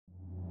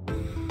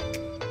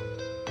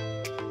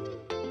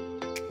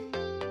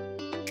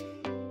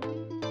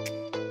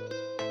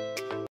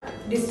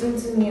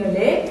distance in your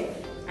leg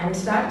and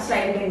start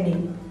side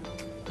bending.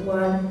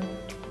 1,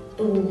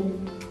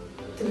 2,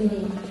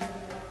 3,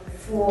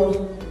 4,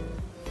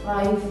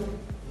 5,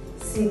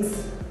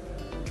 6,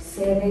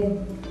 7,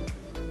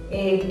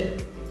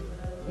 8,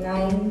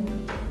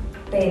 9,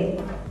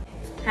 10.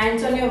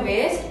 Hands on your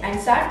waist and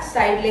start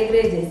side leg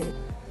raises.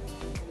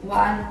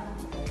 1,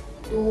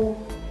 2,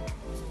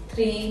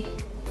 3,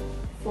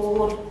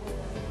 4,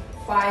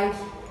 5,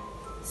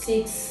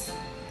 6,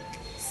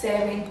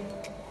 7,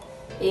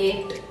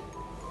 8,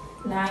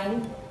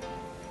 9,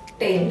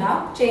 10.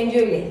 Now change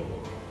your leg.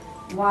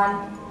 1,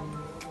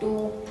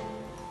 2,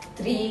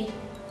 3,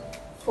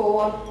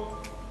 4,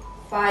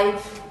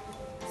 5,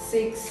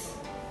 6,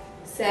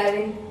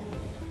 7,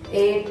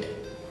 8,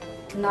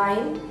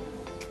 9,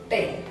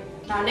 10.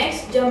 Now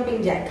next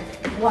jumping jack.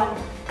 1,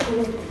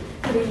 2,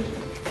 3,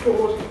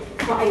 4,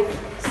 5,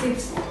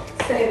 6,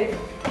 7,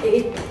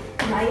 8,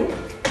 9,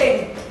 10.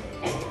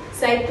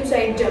 Side to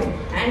side jump.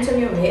 Hands on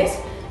your waist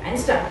and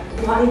start.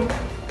 1,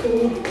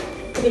 2,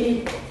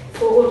 3,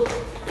 4,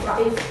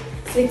 5,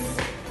 6,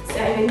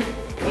 7,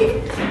 8,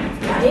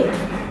 9,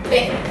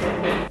 10.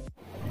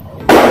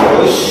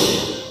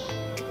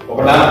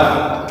 Open up.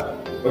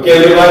 Okay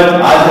everyone,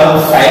 आज हम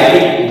side की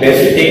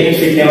basic technique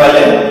सीखने वाले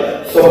हैं.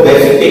 So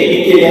basic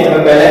technique के लिए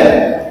हमें पहले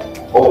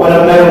ओपन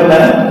अप करना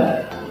है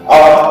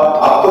और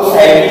आपको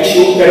साइड किक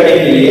शूट करने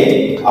के लिए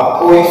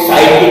आपको इस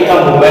साइड किक का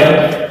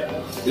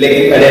मूवमेंट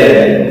लेके खड़े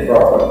रहना है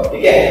प्रॉपर.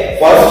 ठीक है.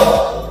 First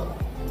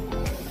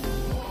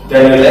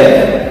turn your leg,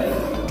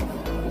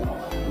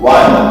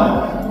 1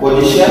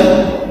 position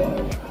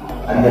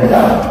and then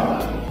down.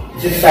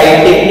 This is side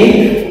technique.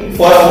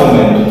 First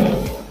movement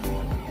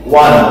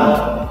 1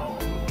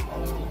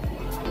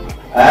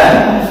 and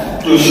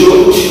to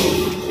shoot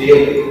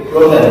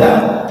close and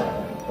down.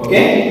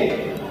 Okay.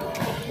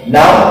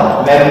 Now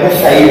मैं आपको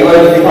साइड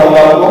वाइज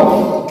दिखाऊंगा आपको.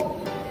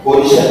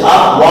 Position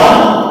up 1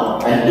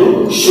 and to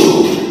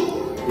shoot.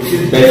 This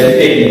is basic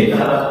technique.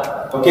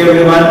 Okay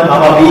everyone,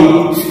 हम अभी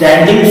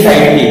standing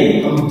side की,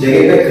 हम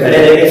जगह पे खड़े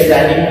रह के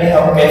स्टैंडिंग में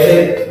हम कैसे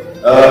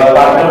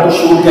पार्टनर को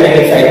शूट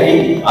करेंगे साइड की,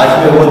 आज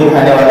मैं वो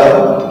दिखाने वाला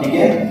हूँ. ठीक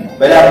है.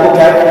 पहले आपको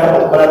क्या करना है,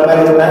 ऊपर अप में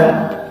रुकना है.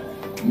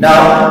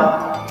 नाउ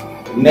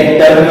नेक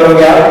टर्न हो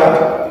गया.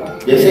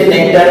 जैसे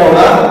नेक टर्न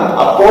होगा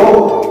आपको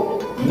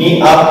नी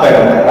अप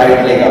करना है, राइट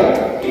लेग अप.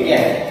 ठीक है.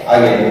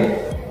 आगे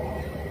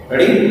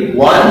ready.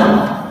 1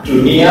 2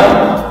 knee up.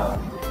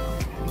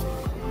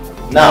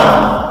 Now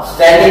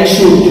standing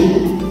shoot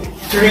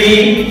 3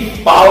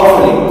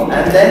 powerfully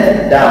and then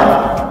down.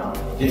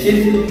 This is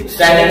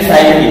standing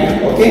side kick.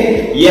 Okay.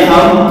 ये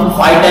हम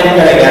 5 टाइम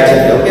करेंगे अच्छे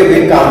से. Okay.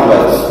 With count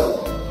wise.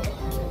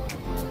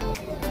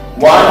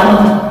 1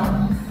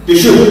 to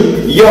shoot.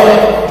 Yo.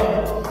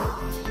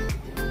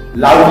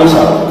 Loudly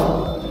shout.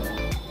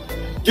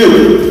 2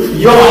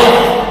 yo.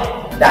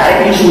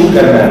 Directly shoot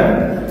करना है.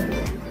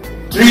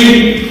 3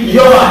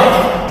 yo.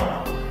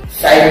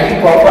 साइड की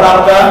proper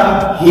आपका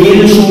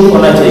heal shoot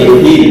होना चाहिए.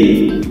 Heal.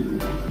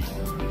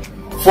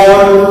 4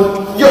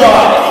 yo.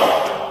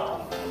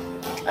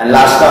 And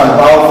last time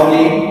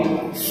powerfully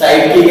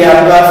side की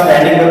आपका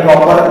स्टैंडिंग में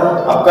प्रॉपर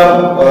आपका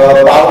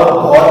पावर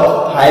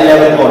बहुत हाई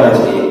लेवल पे होना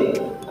चाहिए.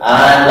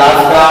 एंड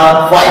लास्ट का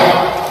 5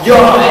 yo.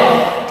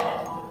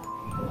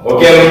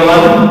 ओके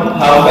एवरीवन,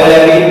 हम पहले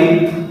अभी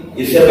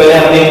इससे पहले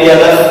हमने किया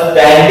था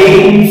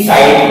स्टैंडिंग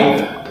साइड.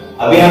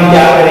 अभी हम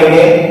क्या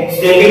करेंगे,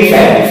 स्टेपिंग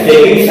साइड.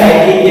 स्टेपिंग साइड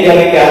के लिए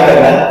हमें क्या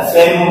करना है,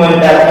 सेम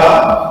मूवमेंट है आपका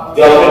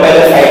जो आपने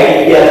पहले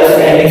साइड किया था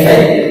स्टैंडिंग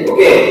साइड.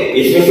 ओके.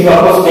 इसमें सिर्फ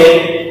आपको स्टेप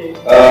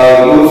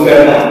यूज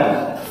करना है.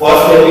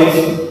 First step is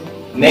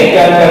neck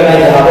turn करना है.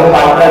 जहां पे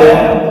पार्टनर है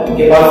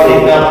उनके पास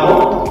देखना आपको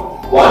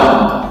 1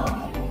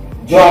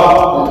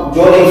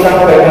 जो नहीं सब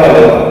करने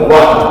वाले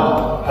 1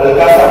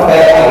 हल्का सा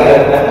पैर आगे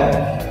रखना है.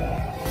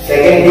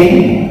 Second thing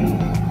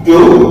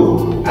 2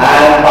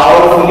 and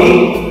powerfully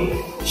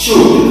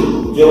shoot.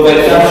 जो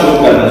वैसे आप शूट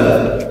करना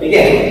चाहते. ठीक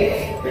है.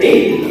 Ready.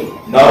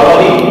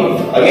 Normally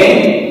again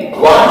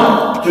 1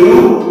 2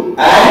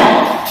 and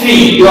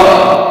 3 yo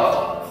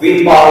with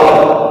power.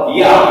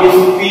 ये आपकी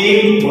स्पीड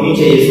होनी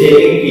चाहिए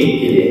स्टेपिंग किक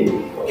के लिए.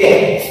 ओके.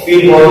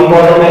 स्पीड बहुत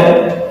इंपॉर्टेंट है.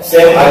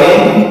 Same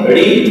again.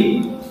 Ready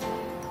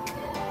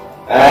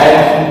and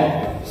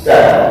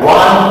start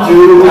 1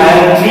 2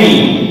 and 3.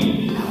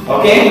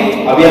 Okay.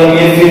 अभी हम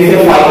ये फिर से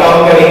 5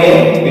 काउंट करेंगे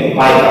with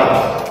 5 count.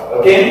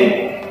 Okay.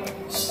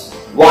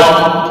 1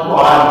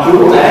 1 2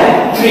 and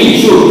 3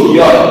 shoot.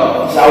 Yo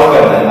shout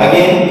करना है.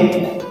 अगेन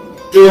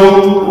 2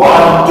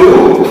 1 2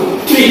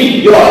 3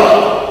 यो.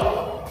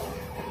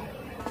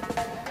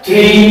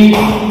 3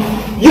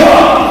 यो.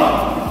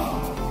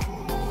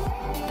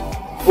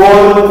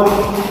 4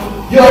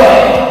 यो.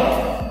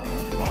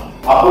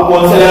 आपको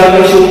कौन से लेवल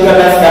पे शूट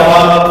करना है,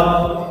 स्टमक,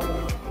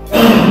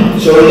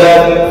 शोल्डर,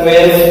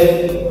 फेस,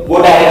 वो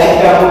डायरेक्शन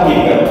पे आपको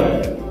कीप करना है.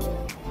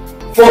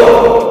 4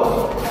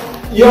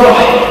 यो.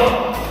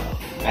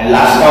 एंड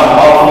लास्ट का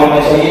ऑफ होना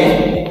चाहिए.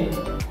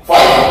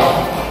 5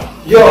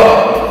 यो.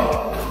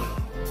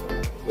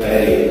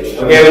 Very good.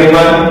 ओके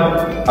एवरीवन,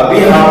 अभी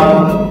हम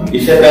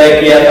इससे पहले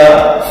किया था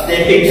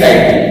स्टेटिक साइड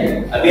की.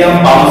 अभी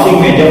हम बाउंसिंग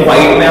में, जब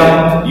फाइट में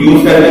हम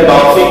यूज करते हैं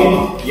बाउंसिंग,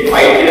 ये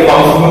फाइट के लिए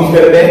बाउंसिंग यूज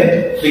करते हैं,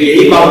 तो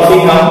यही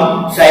बाउंसिंग हम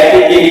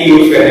साइकिल के लिए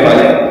यूज करने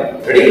वाले हैं।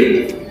 रेडी?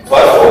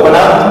 फर्स्ट ओपन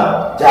अप,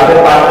 जहां पे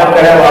पार्टनर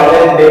खड़ा है वहां पे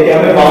देखिए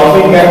हमें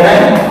बाउंसिंग करना है।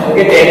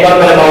 ओके, 10 बार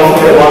पहले बाउंसिंग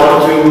करें, 1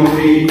 2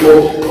 3 4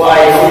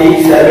 5 6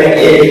 7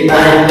 8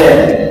 9 10।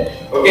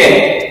 ओके,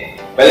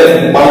 पहले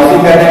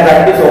बाउंसिंग करना है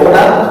प्रैक्टिस। ओपन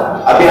अप,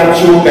 अभी हम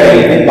शूट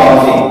करेंगे विद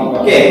बाउंसिंग।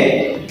 ओके,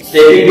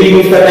 स्टेपिंग भी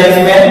यूज करना है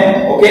इसमें।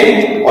 ओके,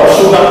 और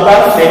शूट आपका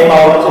सेम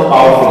पावर से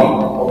powerfully.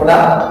 Open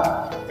up,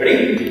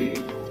 ready,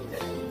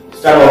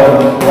 start.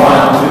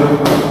 1 2।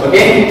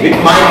 Okay, with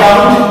my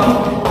count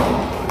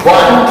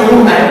 1 2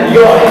 and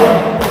your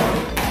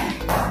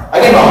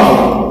again bounce.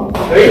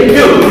 3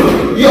 2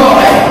 your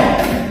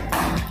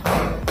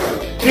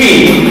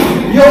 3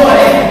 your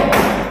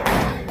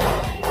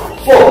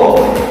 4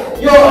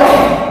 your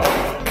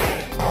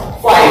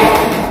 5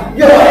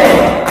 your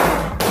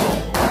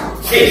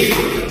 6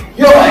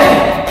 your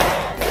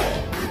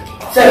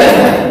 7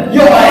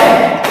 your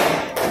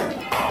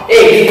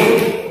 8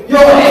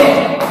 your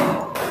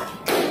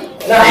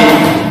 9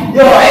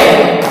 your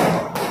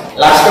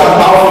last one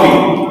powerfully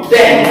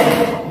 10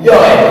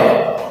 your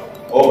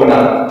open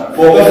up.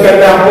 Focus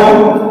करना है आपको,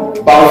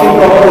 bouncing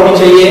proper होनी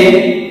चाहिए,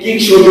 kick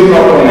shoot भी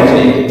proper होना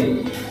चाहिए।